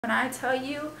When I tell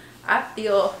you, I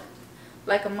feel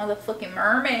like a motherfucking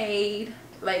mermaid.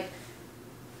 Like,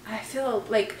 I feel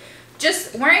like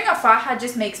just wearing a faja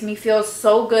just makes me feel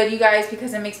so good, you guys,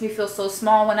 because it makes me feel so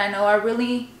small when I know I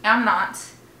really am not.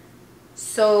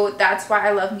 So that's why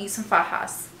I love me some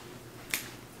fajas.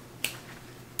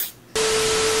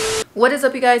 What is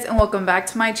up, you guys, and welcome back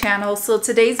to my channel. So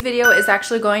today's video is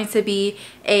actually going to be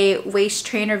a waist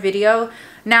trainer video.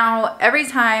 Now, every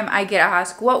time I get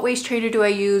asked what waist trainer do I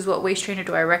use, what waist trainer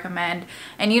do I recommend,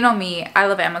 and you know me, I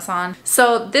love Amazon.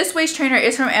 So this waist trainer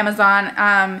is from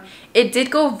Amazon. It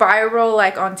did go viral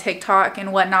like on TikTok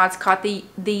and whatnot. It's called the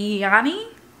Yanni,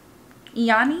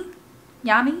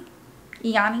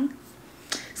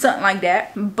 something like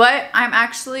that. But I'm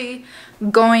actually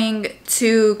going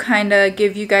to kind of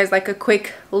give you guys like a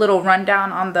quick little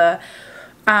rundown on the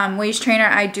waist trainer.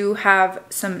 I do have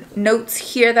some notes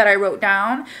here that I wrote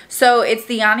down. So it's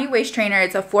the Yanni waist trainer.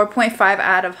 It's a 4.5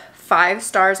 out of 5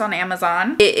 stars on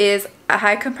Amazon. It is a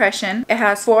high compression. It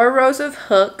has 4 rows of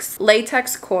hooks,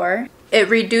 latex core. It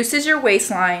reduces your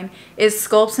waistline. It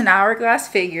sculpts an hourglass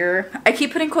figure. I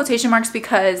keep putting quotation marks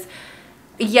because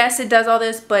yes, it does all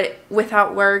this, but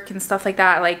without work and stuff like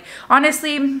that. Like,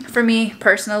 honestly, for me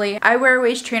personally, I wear a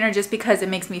waist trainer just because it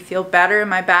makes me feel better in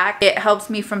my back. It helps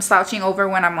me from slouching over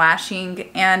when I'm lashing,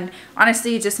 and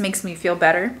honestly, it just makes me feel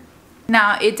better.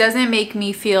 Now, it doesn't make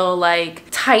me feel like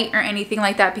tight or anything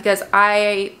like that, because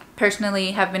I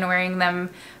personally have been wearing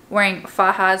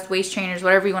fajas, waist trainers,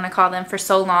 whatever you want to call them, for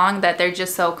so long that they're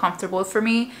just so comfortable for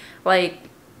me. Like,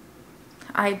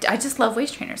 I just love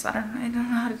waist trainers. I don't know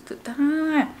how to do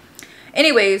that.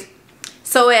 Anyways,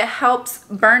 so it helps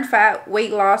burn fat,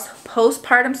 weight loss,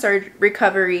 postpartum surgery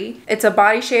recovery. It's a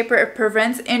body shaper. It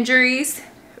prevents injuries,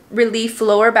 relief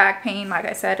lower back pain. Like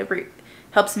I said, it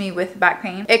helps me with back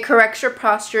pain. It corrects your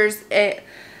postures. It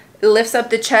lifts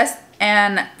up the chest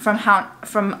and from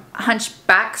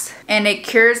hunchbacks, and it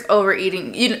cures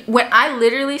overeating. When I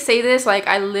literally say this, like,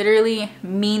 I literally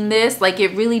mean this. Like,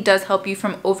 it really does help you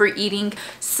from overeating.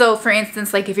 So for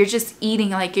instance, like, if you're just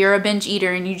eating, like you're a binge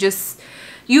eater and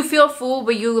you feel full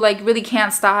but you like really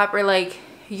can't stop, or like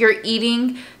you're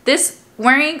eating,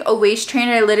 wearing a waist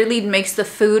trainer literally makes the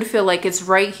food feel like it's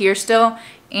right here still,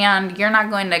 and you're not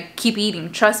going to keep eating.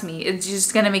 Trust me, it's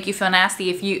just going to make you feel nasty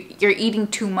if you're eating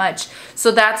too much. So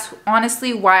that's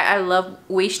honestly why I love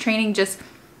waist training. Just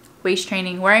waist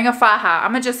training, wearing a faja.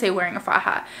 I'm gonna just say wearing a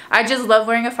faja. I just love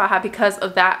wearing a faja because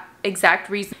of that exact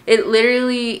reason. It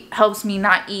literally helps me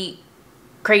not eat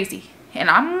crazy, and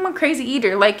I'm a crazy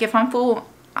eater. Like, if I'm full,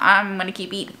 I'm gonna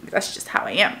keep eating. That's just how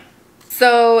I am.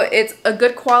 So it's a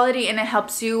good quality and it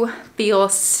helps you feel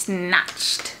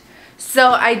snatched.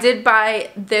 So I did buy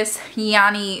this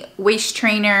Yanni waist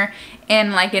trainer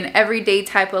in like an everyday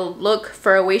type of look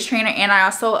for a waist trainer, and I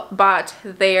also bought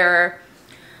their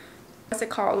what's it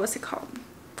called?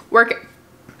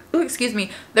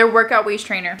 Their workout waist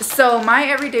trainer. So my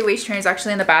everyday waist trainer is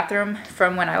actually in the bathroom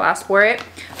from when I last wore it,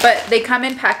 but they come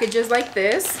in packages like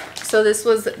this. So this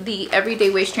was the everyday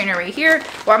waist trainer right here.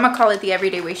 Well, I'm gonna call it the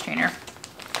everyday waist trainer.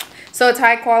 So it's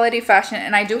high quality fashion,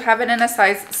 and I do have it in a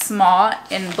size small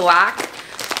in black.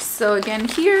 So again,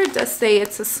 here it does say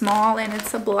it's a small and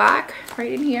it's a black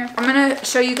right in here. I'm gonna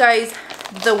show you guys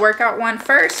the workout one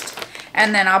first,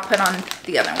 and then I'll put on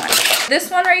the other one.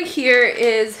 This one right here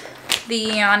is the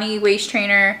Yanni waist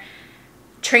trainer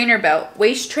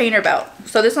waist trainer belt.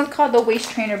 So this one's called the waist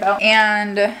trainer belt,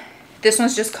 and this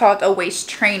one's just called a waist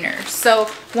trainer. So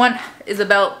one is a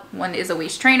belt, one is a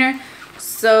waist trainer.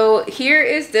 So here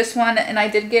is this one, and I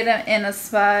did get it in a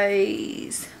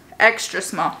size extra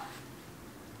small.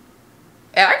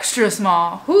 Extra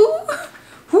small. Who?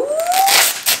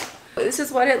 This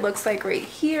is what it looks like right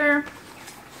here.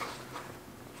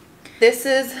 This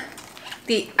is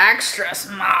the extra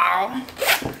small.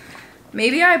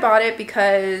 Maybe I bought it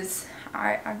because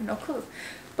I have no clue,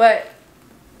 but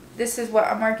this is what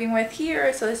I'm working with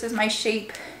here. So this is my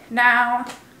shape now.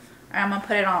 I'm gonna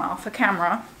put it on off the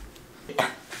camera.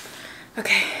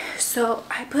 Okay, so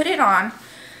I put it on.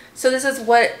 So this is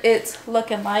what it's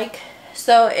looking like.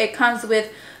 So it comes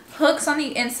with hooks on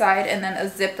the inside and then a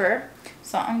zipper.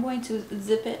 So I'm going to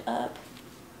zip it up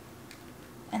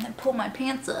and then pull my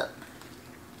pants up.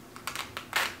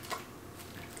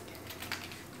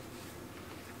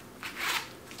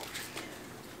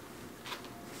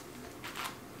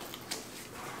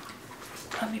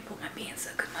 Let me pull my pants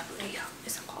up because my booty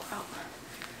isn't all out.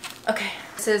 Okay,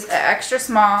 this is an extra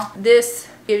small. This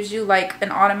gives you like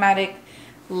an automatic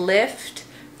lift.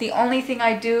 The only thing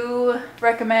I do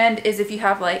recommend is if you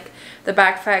have like the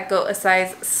back fat, go a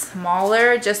size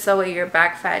smaller, just so your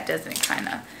back fat doesn't kind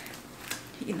of,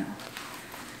 you know,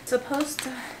 supposed to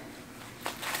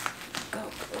go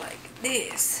like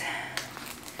this.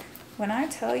 When I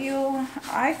tell you,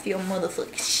 I feel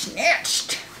motherfucking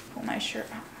snatched. Pull my shirt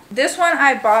on. This one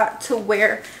I bought to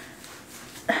wear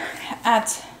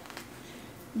at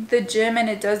the gym, and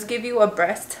it does give you a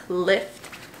breast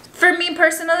lift. For me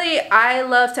personally, I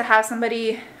love to have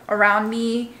somebody around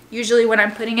me, usually when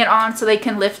I'm putting it on, so they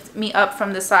can lift me up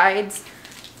from the sides.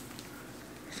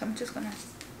 So I'm just gonna...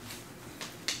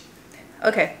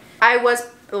 Okay. I was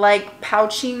like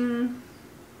pouching.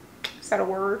 Is that a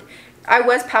word? I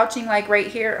was pouching like right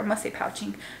here. I must say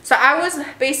pouching. So I was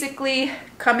basically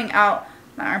coming out.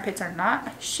 My armpits are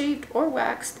not shaved or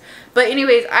waxed. But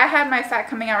anyways, I had my fat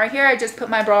coming out right here. I just put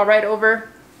my bra right over.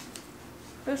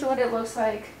 This is what it looks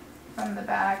like from the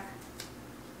back.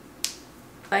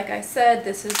 Like I said,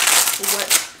 this is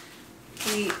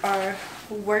what we are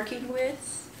working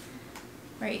with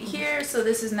right here. So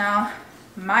this is now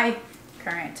my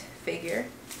current figure.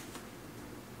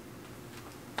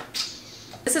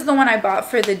 This is the one I bought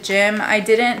for the gym. I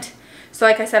didn't, so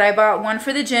like I said, I bought one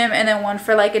for the gym and then one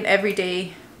for like an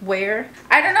everyday wear.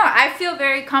 I don't know, I feel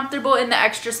very comfortable in the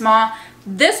extra small.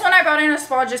 This one I bought in a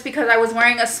small just because I was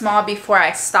wearing a small before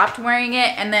I stopped wearing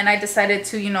it, and then I decided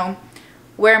to, you know,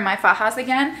 wear my fajas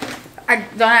again.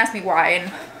 Don't ask me why,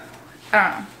 and I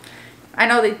don't know. I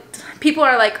know that people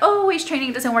are like, oh, waist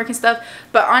training doesn't work and stuff,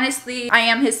 but honestly, I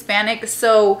am Hispanic,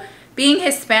 so being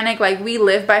Hispanic, like, we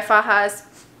live by fajas.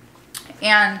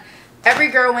 And every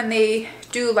girl, when they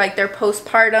do like their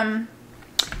postpartum,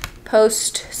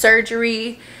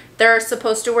 post-surgery, they're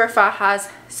supposed to wear fajas.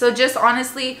 So just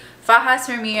honestly, fajas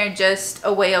for me are just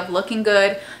a way of looking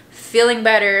good, feeling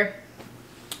better.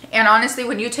 And honestly,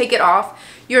 when you take it off,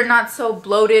 you're not so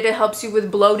bloated. It helps you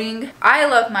with bloating. I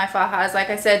love my fajas. Like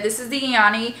I said, this is the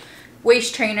Yanni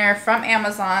waist trainer from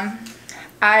Amazon.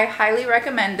 I highly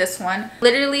recommend this one.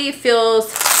 Literally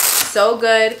feels so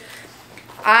good.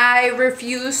 I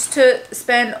refuse to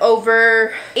spend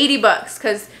over 80 bucks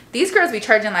because these girls be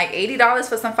charging like $80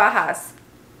 for some fajas.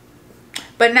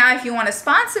 But now if you want to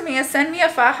sponsor me and send me a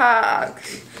faja,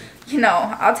 you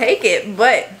know, I'll take it.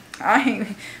 But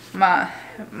my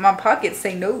pockets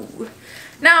say no.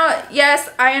 Now, yes,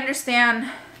 I understand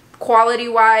quality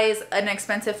wise an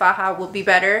expensive faja will be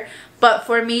better. But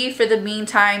for me, for the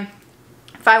meantime,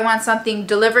 if I want something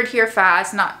delivered here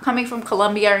fast, not coming from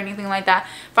Colombia or anything like that.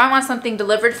 If I want something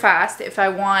delivered fast, if I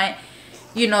want,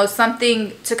 you know,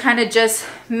 something to kind of just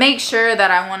make sure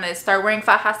that I want to start wearing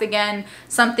fajas again,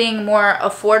 something more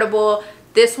affordable,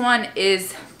 this one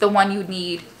is the one you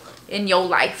need in your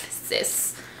life,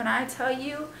 sis. When I tell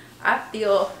you, I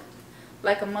feel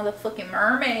like a motherfucking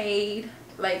mermaid.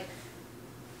 Like,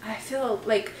 I feel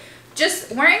like...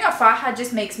 just wearing a faja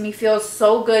just makes me feel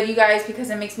so good, you guys, because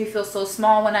it makes me feel so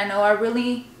small when I know I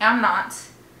really am not.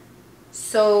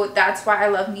 So that's why I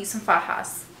love me some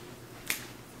fajas.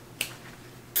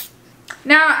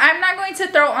 Now, I'm not going to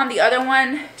throw on the other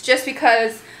one just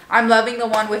because I'm loving the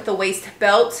one with the waist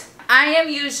belt. I am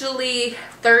usually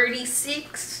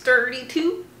 36,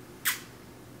 32.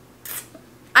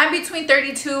 I'm between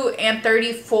 32 and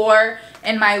 34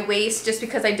 in my waist just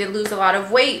because I did lose a lot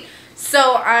of weight.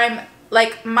 So I'm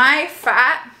like, my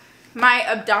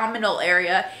abdominal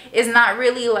area is not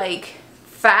really like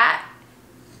fat.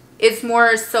 It's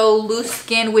more so loose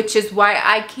skin, which is why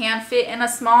I can fit in a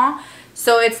small.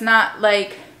 So it's not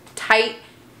like tight.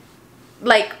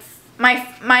 Like my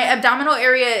abdominal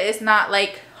area is not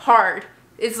like hard.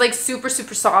 It's like super,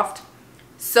 super soft.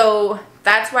 So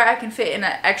that's why I can fit in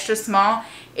an extra small.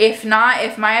 If not,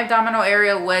 if my abdominal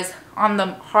area was on the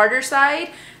harder side,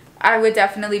 I would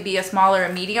definitely be a small or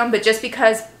a medium. But just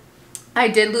because I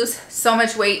did lose so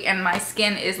much weight and my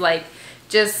skin is like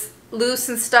just loose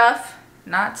and stuff,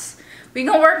 we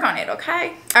gonna work on it,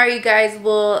 okay? All right, you guys,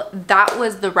 well, that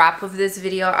was the wrap of this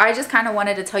video. I just kind of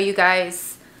wanted to tell you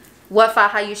guys what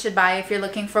faja you should buy if you're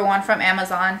looking for one from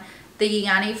Amazon. The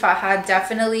Yanni faja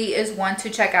definitely is one to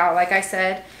check out. Like I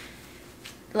said,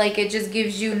 like, it just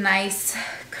gives you nice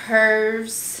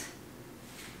curves.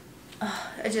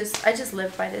 I just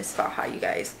live by this faja, you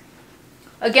guys.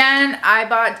 Again, I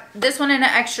bought this one in an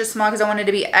extra small because I wanted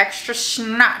to be extra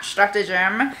snatched at the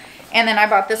gym. And then I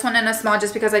bought this one in a small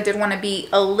just because I did want to be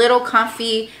a little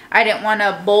comfy. I didn't want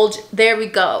to bulge. There we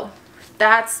go.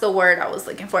 That's the word I was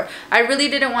looking for. I really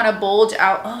didn't want to bulge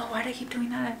out. Oh, why do I keep doing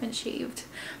that? I've been shaved.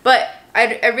 But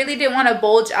I really didn't want to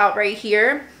bulge out right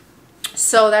here.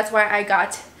 So that's why I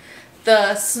got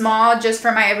the small just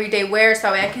for my everyday wear, so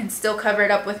that way I can still cover it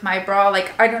up with my bra.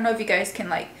 Like, I don't know if you guys can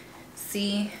like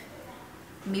see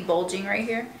me bulging right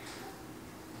here.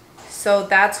 So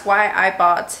that's why I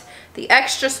bought the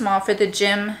extra small for the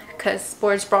gym because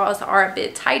sports bras are a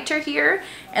bit tighter here.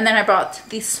 And then I brought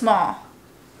the small.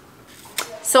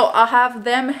 So I'll have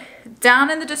them down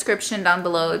in the description down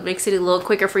below. It makes it a little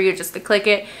quicker for you just to click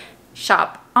it.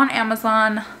 Shop on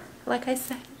Amazon. Like I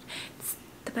said, it's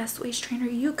the best waist trainer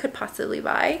you could possibly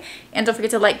buy. And don't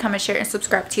forget to like, comment, share, and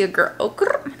subscribe to your girl.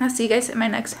 And I'll see you guys in my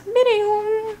next video.